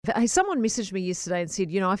Hey, someone messaged me yesterday and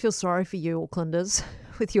said, I feel sorry for you, Aucklanders,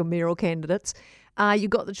 with your mayoral candidates. You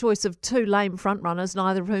got the choice of two lame frontrunners,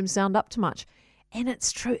 neither of whom sound up to much. And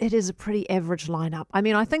it's true, it is a pretty average lineup. I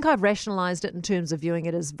mean, I think I've rationalised it in terms of viewing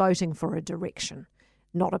it as voting for a direction,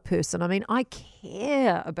 not a person. I mean, I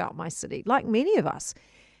care about my city, like many of us.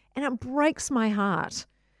 And it breaks my heart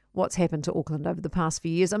what's happened to Auckland over the past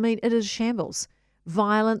few years. I mean, it is shambles.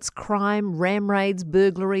 Violence, crime, ram raids,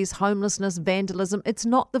 burglaries, homelessness, vandalism. It's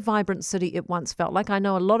not the vibrant city it once felt like. I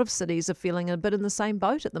know a lot of cities are feeling a bit in the same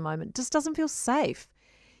boat at the moment. It just doesn't feel safe.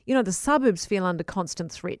 The suburbs feel under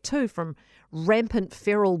constant threat too, from rampant,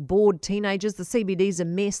 feral, bored teenagers. The CBD's a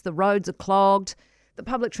mess. The roads are clogged. The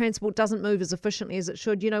public transport doesn't move as efficiently as it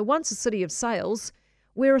should. Once a city of sales,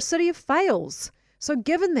 we're a city of fails. So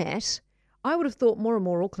given that, I would have thought more and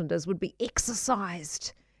more Aucklanders would be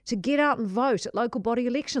exercised to get out and vote at local body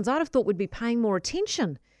elections. I'd have thought we'd be paying more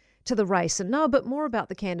attention to the race and know a bit more about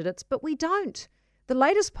the candidates, but we don't. The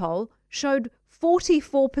latest poll showed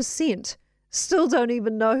 44% still don't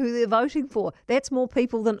even know who they're voting for. That's more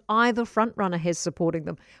people than either frontrunner has supporting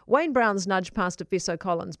them. Wayne Brown's nudged past Efeso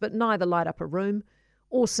Collins, but neither light up a room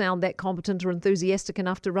or sound that competent or enthusiastic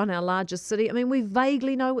enough to run our largest city. I mean, we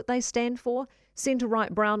vaguely know what they stand for.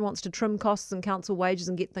 Centre-right Brown wants to trim costs and council wages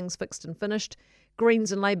and get things fixed and finished.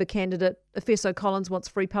 Greens and Labour candidate Efeso Collins wants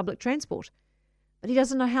free public transport. But he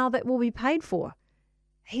doesn't know how that will be paid for.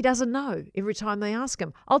 He doesn't know every time they ask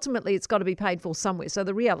him. Ultimately, it's got to be paid for somewhere. So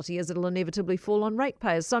the reality is it'll inevitably fall on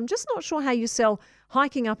ratepayers. So I'm just not sure how you sell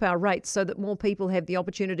hiking up our rates so that more people have the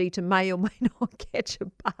opportunity to may or may not catch a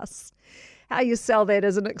bus. How you sell that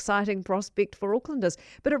as an exciting prospect for Aucklanders.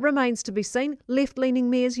 But it remains to be seen. Left-leaning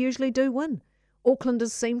mayors usually do win. Aucklanders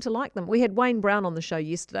seem to like them. We had Wayne Brown on the show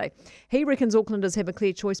yesterday. He reckons Aucklanders have a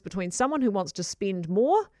clear choice between someone who wants to spend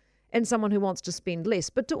more and someone who wants to spend less.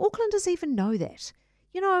 But do Aucklanders even know that?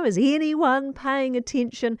 Is anyone paying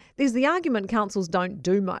attention? There's the argument councils don't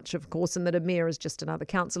do much, of course, and that a mayor is just another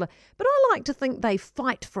councillor. But I like to think they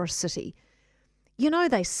fight for a city.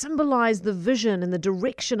 They symbolise the vision and the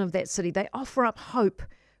direction of that city. They offer up hope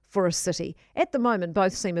for a city. At the moment,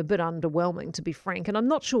 both seem a bit underwhelming, to be frank, and I'm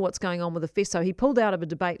not sure what's going on with Efeso. He pulled out of a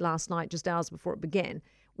debate last night, just hours before it began,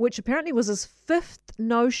 which apparently was his fifth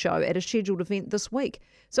no-show at a scheduled event this week.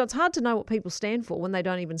 So it's hard to know what people stand for when they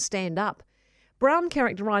don't even stand up. Brown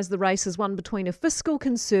characterised the race as one between a fiscal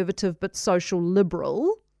conservative but social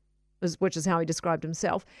liberal, which is how he described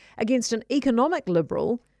himself, against an economic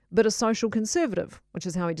liberal but a social conservative, which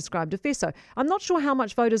is how he described Efeso. I'm not sure how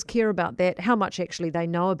much voters care about that, how much actually they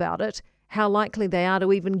know about it, how likely they are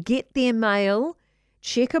to even get their mail,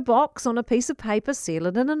 check a box on a piece of paper, seal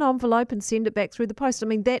it in an envelope and send it back through the post. I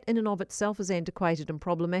mean, that in and of itself is antiquated and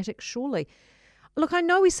problematic, surely. Look, I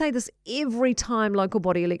know we say this every time local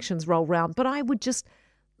body elections roll round, but I would just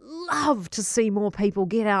love to see more people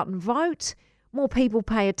get out and vote, more people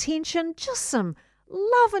pay attention, just some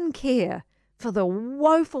love and care for the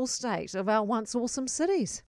woeful state of our once awesome cities.